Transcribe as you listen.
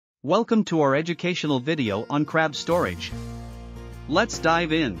Welcome to our educational video on crab storage. Let's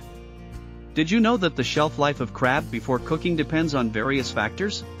dive in. Did you know that the shelf life of crab before cooking depends on various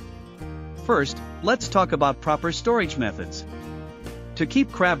factors? First, let's talk about proper storage methods. To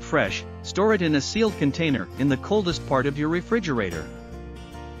keep crab fresh, store it in a sealed container in the coldest part of your refrigerator.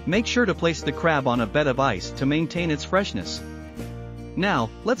 Make sure to place the crab on a bed of ice to maintain its freshness. Now,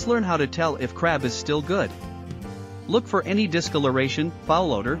 let's learn how to tell if crab is still good. Look for any discoloration,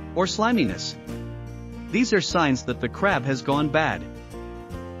 foul odor, or sliminess. These are signs that the crab has gone bad.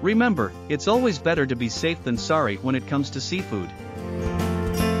 Remember, it's always better to be safe than sorry when it comes to seafood.